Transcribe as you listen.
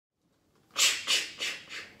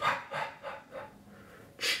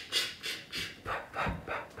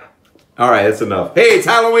All right, that's enough. Hey, it's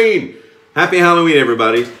Halloween! Happy Halloween,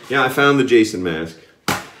 everybody. Yeah, I found the Jason mask.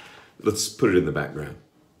 Let's put it in the background.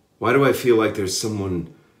 Why do I feel like there's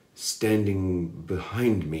someone standing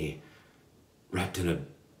behind me, wrapped in a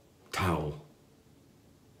towel?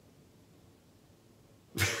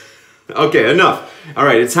 Okay, enough. All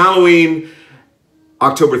right, it's Halloween,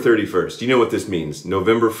 October 31st. You know what this means.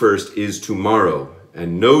 November 1st is tomorrow,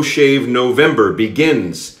 and No Shave November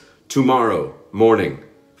begins tomorrow morning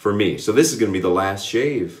for me. So this is going to be the last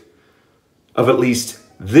shave of at least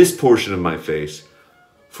this portion of my face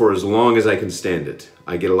for as long as I can stand it.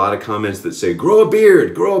 I get a lot of comments that say, grow a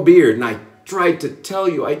beard, and I try to tell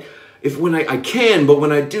you, I can, but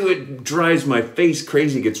when I do, it drives my face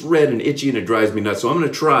crazy, gets red and itchy, and it drives me nuts. So I'm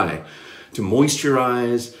going to try to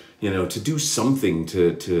moisturize, to do something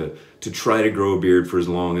to try to grow a beard for as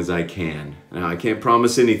long as I can. Now, I can't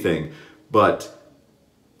promise anything, but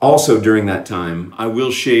also during that time, I will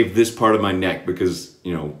shave this part of my neck because,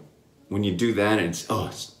 when you do that, it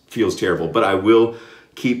feels terrible, but I will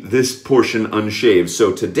keep this portion unshaved.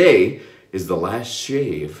 So today is the last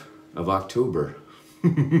shave of October.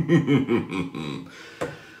 I'm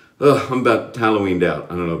about Halloweened out.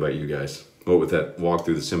 I don't know about you guys. What with that walk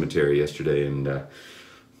through the cemetery yesterday and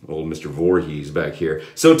old Mr. Voorhees back here.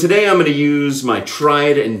 So today I'm going to use my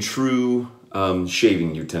tried and true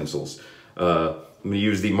shaving utensils. I'm going to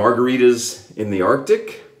use the Margaritas in the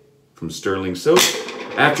Arctic from Sterling Soap.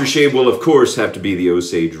 Aftershave will, of course, have to be the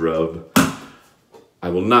Osage Rub. I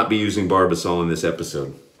will not be using Barbasol in this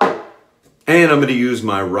episode. And I'm going to use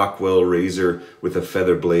my Rockwell razor with a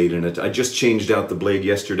feather blade in it. I just changed out the blade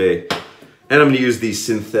yesterday. And I'm going to use the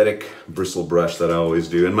synthetic bristle brush that I always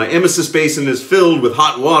do. And my emesis basin is filled with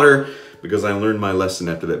hot water because I learned my lesson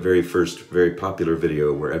after that very first, very popular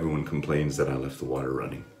video where everyone complains that I left the water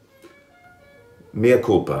running. Mea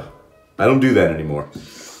culpa. I don't do that anymore.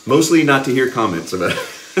 Mostly not to hear comments about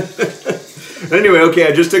it. Anyway, okay,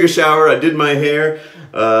 I just took a shower. I did my hair.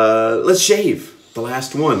 Let's shave the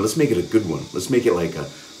last one. Let's make it a good one. Let's make it like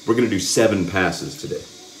we're going to do 7 passes today.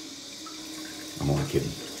 I'm only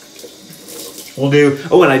kidding. We'll do,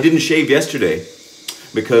 and I didn't shave yesterday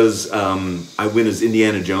because I went as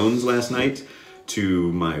Indiana Jones last night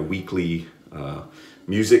to my weekly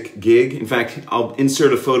music gig. In fact, I'll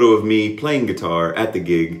insert a photo of me playing guitar at the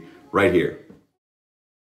gig right here.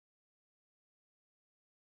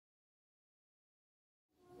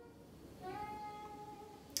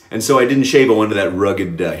 And so I didn't shave. I wanted that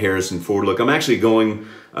rugged Harrison Ford look. I'm actually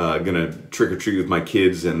gonna trick or treat with my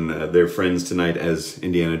kids and their friends tonight as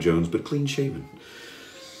Indiana Jones, but clean shaven.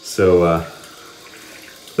 So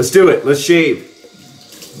let's do it. Let's shave.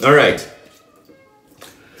 All right.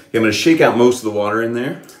 I'm gonna shake out most of the water in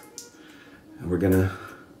there, and we're gonna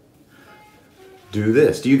do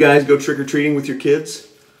this. Do you guys go trick or treating with your kids?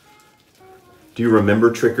 Do you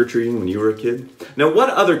remember trick-or-treating when you were a kid? Now, what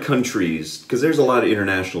other countries, because there's a lot of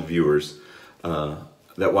international viewers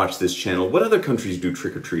that watch this channel, what other countries do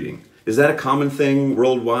trick-or-treating? Is that a common thing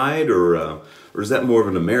worldwide, or is that more of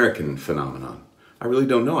an American phenomenon? I really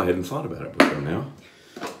don't know. I hadn't thought about it before now.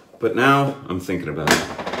 But now I'm thinking about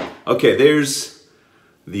it. Okay, there's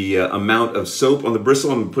the amount of soap on the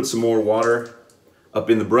bristle. I'm going to put some more water up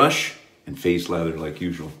in the brush and face lather like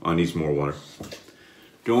usual. I need some more water.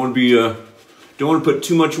 Don't want to put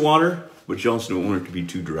too much water, but you also don't want it to be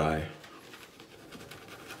too dry.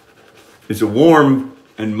 It's a warm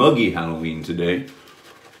and muggy Halloween today,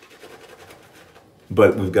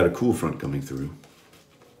 but we've got a cool front coming through.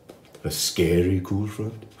 A scary cool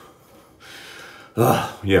front.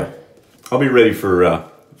 Yeah. I'll be ready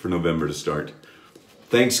for November to start.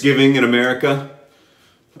 Thanksgiving in America,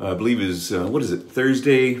 I believe is, what is it,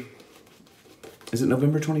 Thursday? Is it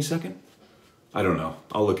November 22nd? I don't know.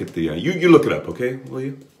 I'll look at the, you look it up, okay? Will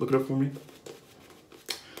you look it up for me?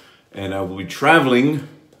 And I will be traveling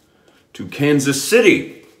to Kansas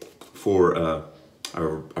City for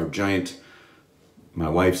our giant, my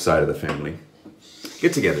wife's side of the family,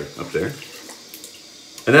 get together up there.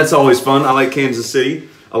 And that's always fun. I like Kansas City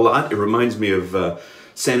a lot. It reminds me of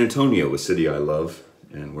San Antonio, a city I love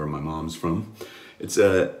and where my mom's from. It's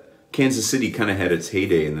Kansas City kind of had its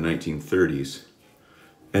heyday in the 1930s.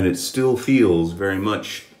 And it still feels very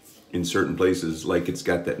much in certain places like it's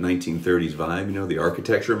got that 1930s vibe, the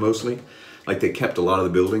architecture mostly. Like they kept a lot of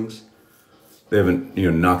the buildings. They haven't,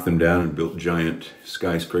 knocked them down and built giant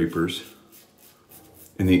skyscrapers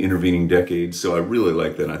in the intervening decades. So I really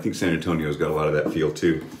like that. I think San Antonio's got a lot of that feel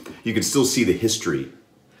too. You can still see the history.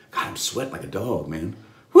 God, I'm sweating like a dog, man.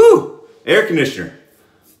 Woo! Air conditioner.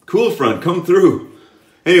 Cool front, come through.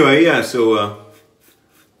 Anyway, yeah, so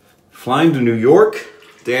flying to New York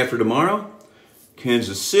day after tomorrow,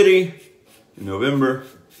 Kansas City, in November,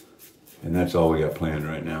 and that's all we got planned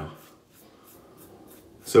right now.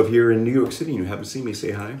 So if you're in New York City and you haven't seen me,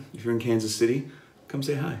 say hi. If you're in Kansas City, come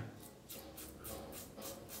say hi.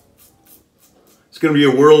 It's going to be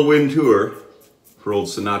a whirlwind tour for old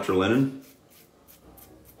Sinatra Lennon,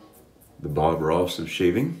 the Bob Ross of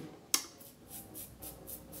shaving.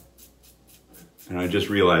 And I just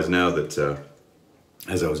realized now that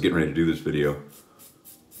as I was getting ready to do this video,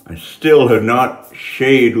 I still have not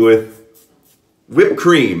shaved with whipped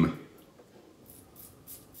cream.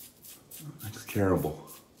 That's terrible.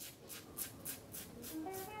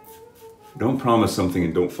 Don't promise something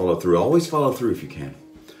and don't follow through. Always follow through if you can.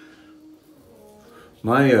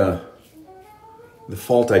 The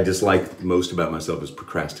fault I dislike most about myself is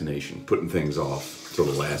procrastination, putting things off till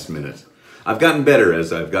the last minute. I've gotten better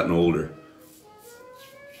as I've gotten older.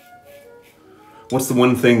 What's the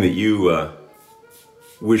one thing that you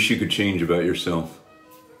wish you could change about yourself?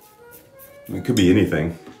 It could be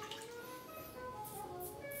anything.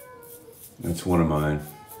 That's one of mine,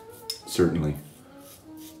 certainly.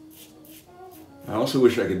 I also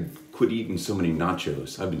wish I could quit eating so many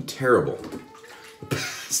nachos. I've been terrible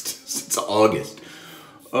since August.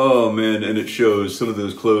 Oh man, and it shows some of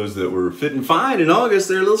those clothes that were fitting fine in August,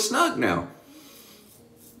 they're a little snug now.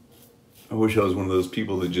 I wish I was one of those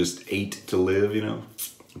people that just ate to live, you know?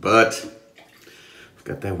 But I've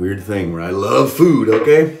got that weird thing where I love food,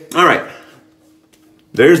 okay? All right.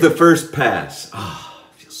 There's the first pass. Ah,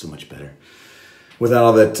 feels so much better. Without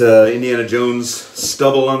all that Indiana Jones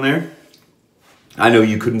stubble on there. I know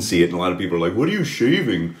you couldn't see it, and a lot of people are like, what are you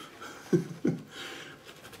shaving?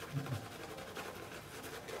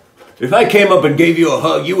 If I came up and gave you a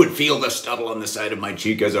hug, you would feel the stubble on the side of my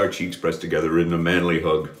cheek as our cheeks pressed together in a manly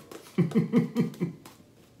hug.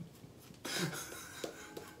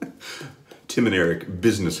 Tim and Eric,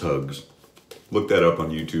 business hugs. Look that up on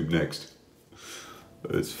YouTube next.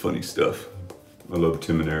 It's funny stuff. I love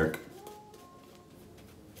Tim and Eric.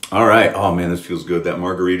 All right. Oh man, this feels good. That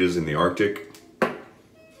margaritas in the Arctic.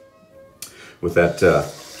 With that,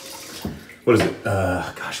 what is it?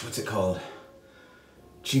 Gosh, what's it called?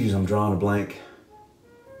 Jeez, I'm drawing a blank.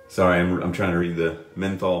 Sorry, I'm trying to read the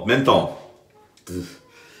menthol. Menthol. Ugh.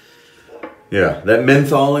 Yeah, that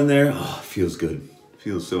menthol in there, oh, feels good.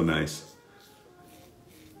 Feels so nice.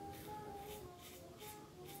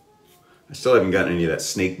 I still haven't gotten any of that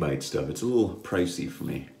snake bite stuff. It's a little pricey for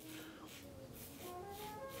me.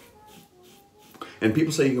 And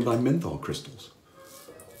people say you can buy menthol crystals.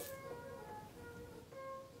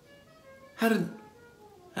 I thought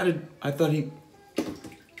I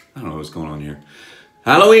don't know what's going on here.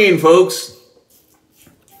 Halloween, folks.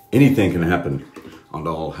 Anything can happen on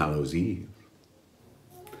All Hallows Eve.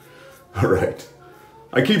 All right.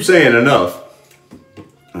 I keep saying enough.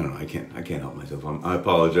 I don't know. I can't help myself. I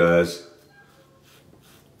apologize.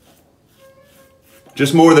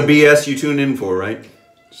 Just more of the BS you tune in for, right?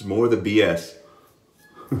 Just more of the BS.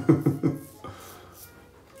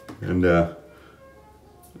 And I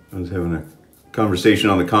was having a conversation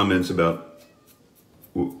on the comments about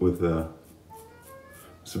with a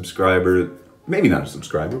subscriber, maybe not a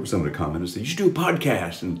subscriber, but someone commented and said, you should do a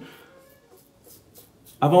podcast. And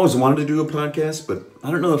I've always wanted to do a podcast, but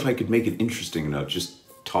I don't know if I could make it interesting enough. Just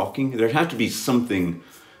talking, there'd have to be something,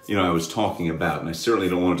 you know, I was talking about, and I certainly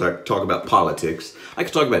don't want to talk about politics. I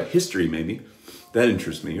could talk about history, maybe. That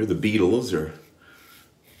interests me, or the Beatles, or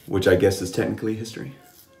which I guess is technically history,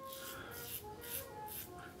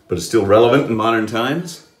 but it's still relevant in modern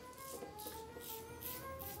times.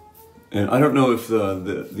 And I don't know if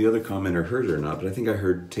the other commenter heard it or not, but I think I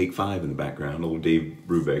heard Take 5 in the background, old Dave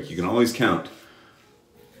Brubeck. You can always count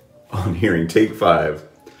on hearing Take 5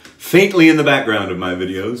 faintly in the background of my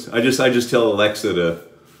videos. I just tell Alexa to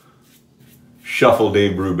shuffle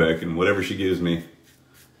Dave Brubeck, and whatever she gives me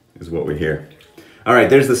is what we hear. All right,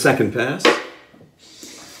 there's the second pass.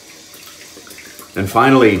 And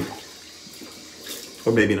finally,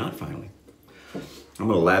 or maybe not finally, I'm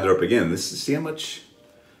gonna lather up again. See how much,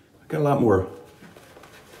 I got a lot more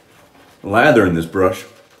lather in this brush.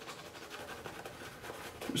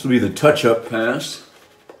 This will be the touch-up pass.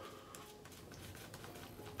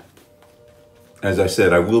 As I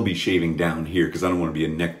said, I will be shaving down here because I don't want to be a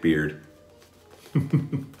neck beard.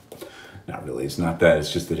 Not really, it's not that,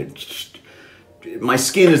 it's just that my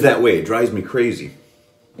skin is that way, it drives me crazy.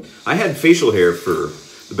 I had facial hair for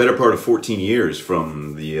the better part of 14 years,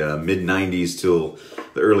 from the mid-90s till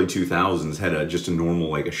the early 2000s. Had just a normal,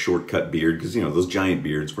 like a shortcut beard, because, you know, those giant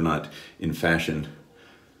beards were not in fashion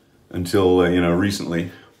until, you know, recently.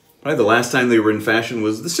 Probably the last time they were in fashion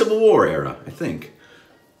was the Civil War era, I think.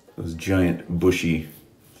 Those giant bushy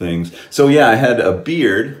things. So yeah, I had a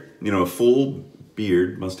beard you know, a full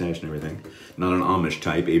beard, mustache and everything. Not an Amish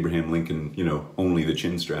type, Abraham Lincoln, you know, only the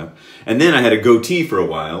chin strap. And then I had a goatee for a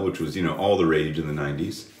while, which was, you know, all the rage in the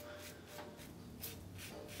 90s.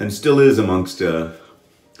 And still is amongst a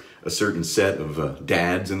certain set of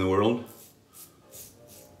dads in the world.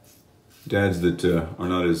 Dads that are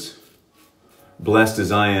not as blessed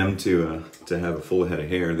as I am to have a full head of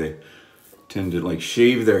hair. They tend to like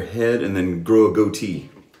shave their head and then grow a goatee.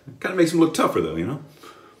 It kind of makes them look tougher though, you know?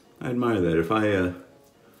 I admire that. If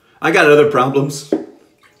I got other problems,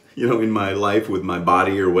 you know, in my life with my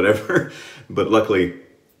body or whatever, but luckily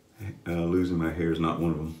losing my hair is not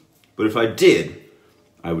one of them. But if I did,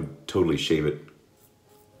 I would totally shave it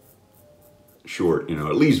short, you know,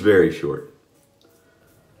 at least very short.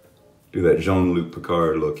 Do that Jean-Luc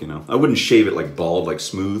Picard look, you know. I wouldn't shave it like bald, like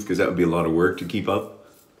smooth, because that would be a lot of work to keep up.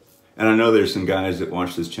 And I know there's some guys that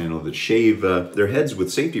watch this channel that shave their heads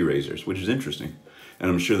with safety razors, which is interesting. And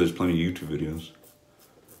I'm sure there's plenty of YouTube videos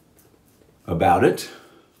about it.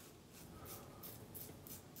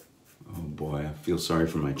 Oh boy, I feel sorry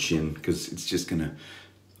for my chin, because it's just gonna,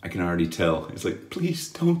 I can already tell. It's like, please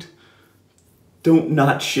don't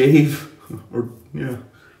not shave. Or, yeah.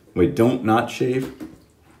 Wait, don't not shave?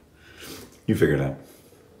 You figure it out.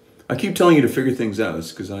 I keep telling you to figure things out.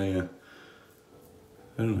 It's because I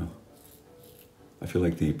don't know. I feel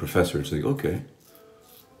like the professor is like, okay.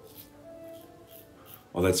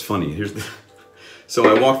 Oh, that's funny. Here's the...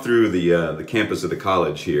 So I walked through the campus of the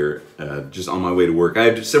college here, just on my way to work. I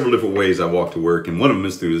have several different ways I walk to work, and one of them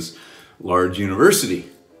is through this large university.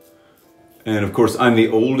 And of course, I'm the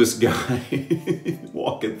oldest guy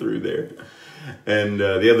walking through there. And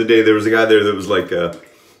the other day, there was a guy there that was like,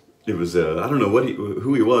 it was, I don't know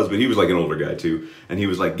who he was, but he was like an older guy too. And he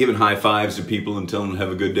was like giving high fives to people and telling them to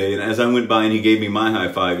have a good day. And as I went by and he gave me my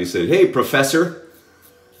high five, he said, "Hey, professor."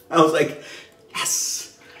 I was like,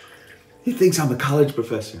 yes, he thinks I'm a college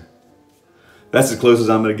professor. That's as close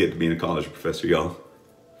as I'm gonna get to being a college professor, y'all.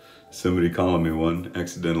 Somebody calling me one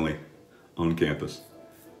accidentally on campus.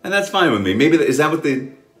 And that's fine with me. Maybe, is that what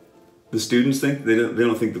the students think? They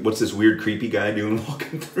don't think that, what's this weird creepy guy doing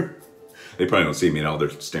walking through? They probably don't see me at all. They're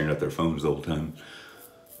staring at their phones the whole time.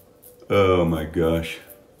 Oh my gosh.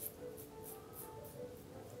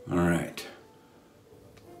 All right.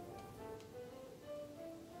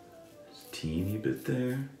 Just a teeny bit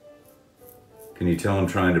there. Can you tell I'm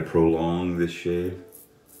trying to prolong this shave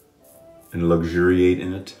and luxuriate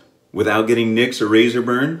in it without getting nicks or razor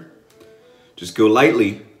burn? Just go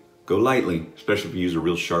lightly, especially if you use a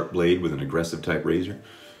real sharp blade with an aggressive type razor.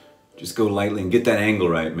 Just go lightly and get that angle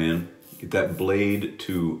right, man. Get that blade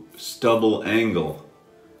to stubble angle,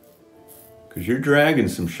 because you're dragging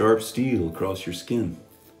some sharp steel across your skin,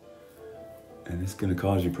 and it's going to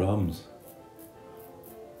cause you problems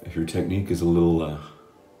if your technique is a little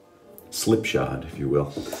slipshod, if you will.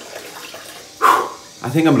 I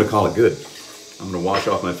think I'm going to call it good. I'm going to wash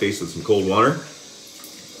off my face with some cold water.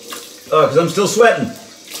 Oh, because I'm still sweating.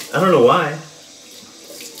 I don't know why.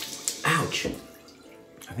 Ouch.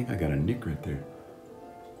 I think I got a nick right there.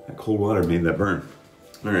 That cold water made that burn.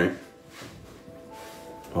 All right.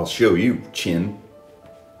 I'll show you, chin.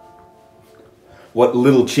 What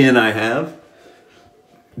little chin I have.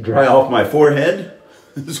 Dry off my forehead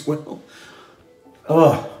as well.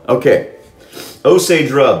 Oh, okay.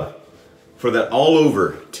 Osage rub. For that all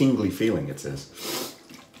over tingly feeling, it says.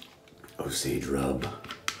 Osage rub.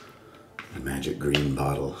 The magic green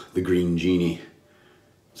bottle. The green genie.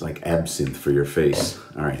 It's like absinthe for your face.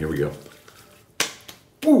 All right, here we go.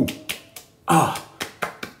 Ooh. Ah.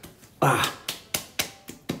 Ah.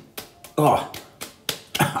 Oh.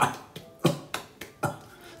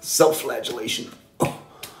 Self-flagellation. Oh.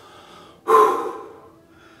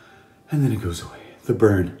 And then it goes away. The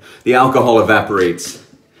burn. The alcohol evaporates.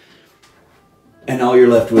 And all you're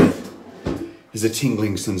left with is a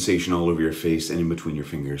tingling sensation all over your face and in between your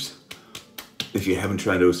fingers. If you haven't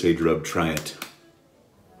tried Osage Rub, try it.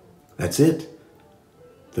 That's it.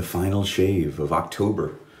 The final shave of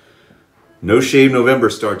October. No Shave November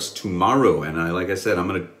starts tomorrow, and like I said,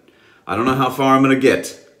 I don't know how far I'm gonna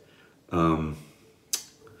get,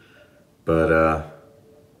 but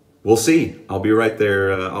we'll see. I'll be right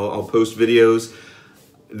there. I'll post videos.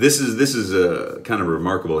 This is kind of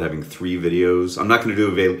remarkable having 3 videos. I'm not gonna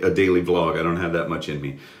do a daily vlog. I don't have that much in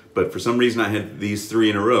me, but for some reason I had these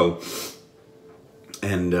 3 in a row,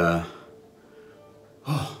 and oh,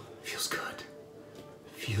 feels good.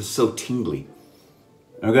 Feels so tingly.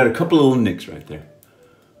 I've got a couple of little nicks right there,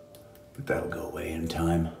 but that'll go away in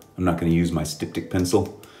time. I'm not going to use my styptic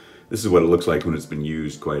pencil. This is what it looks like when it's been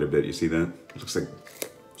used quite a bit. You see that? It looks like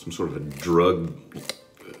some sort of a drug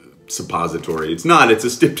suppository. It's not, it's a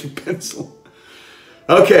styptic pencil.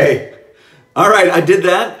 Okay. All right, I did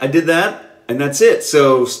that, and that's it.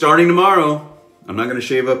 So starting tomorrow, I'm not gonna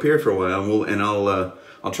shave up here for a while,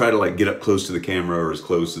 I'll try to like get up close to the camera, or as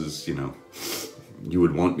close as, you know, you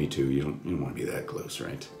would want me to. You don't want to be that close,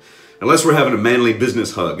 right? Unless we're having a manly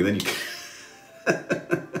business hug, and then you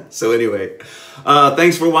So anyway,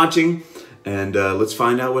 thanks for watching, and let's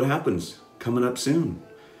find out what happens coming up soon.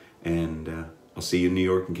 And I'll see you in New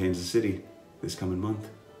York and Kansas City this coming month.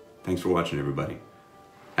 Thanks for watching, everybody.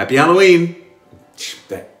 Happy Halloween!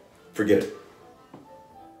 Forget it.